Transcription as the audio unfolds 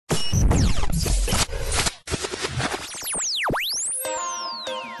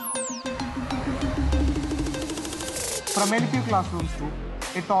from LPU classrooms to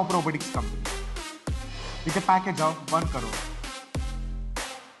a top robotics company with a package of 1 crore.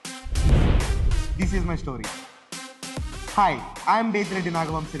 This is my story. Hi, I am Betireddy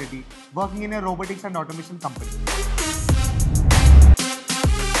Naga Vamsi Reddy, working in a robotics and automation company.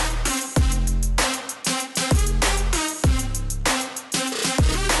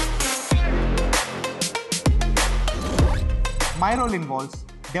 My role involves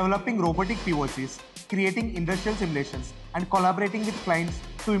developing robotic POCs, creating industrial simulations, and collaborating with clients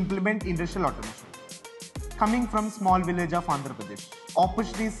to implement industrial automation. Coming from small village of Andhra Pradesh,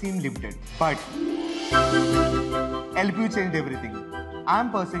 opportunities seem limited, but LPU changed everything. I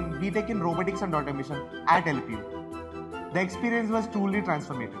am pursuing B.Tech in Robotics and Automation at LPU. The experience was truly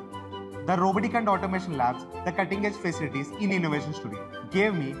transformative. The Robotic and Automation labs, the cutting-edge facilities in Innovation Studio,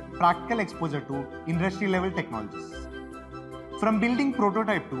 gave me practical exposure to industry-level technologies. From building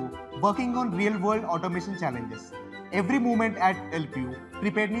prototype to working on real-world automation challenges, every moment at LPU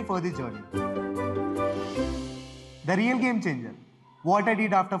prepared me for the journey. The real game changer, what I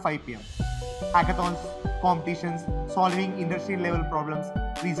did after 5 p.m. Hackathons, competitions, solving industry-level problems,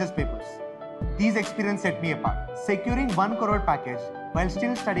 research papers. These experiences set me apart. Securing 1 crore package while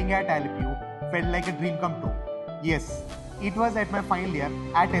still studying at LPU felt like a dream come true. Yes, it was at my final year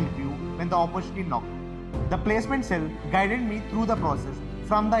at LPU when the opportunity knocked. The placement cell guided me through the process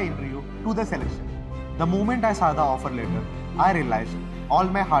from the interview to the selection. The moment I saw the offer letter, I realized all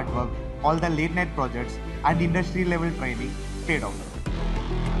my hard work, all the late night projects and industry level training paid off.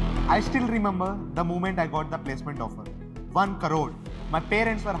 I still remember the moment I got the placement offer. 1 crore. My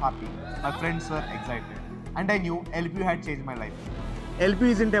parents were happy, my friends were excited, and I knew LPU had changed my life. LPU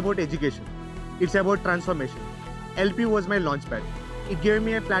isn't about education, it's about transformation. LPU was my launchpad. It gave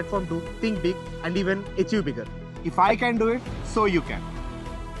me a platform to think big and even achieve bigger. If I can do it, so you can.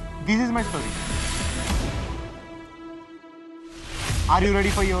 This is my story. Are you ready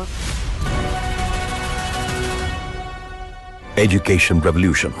for yours? Education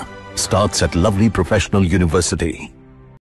revolution starts at Lovely Professional University.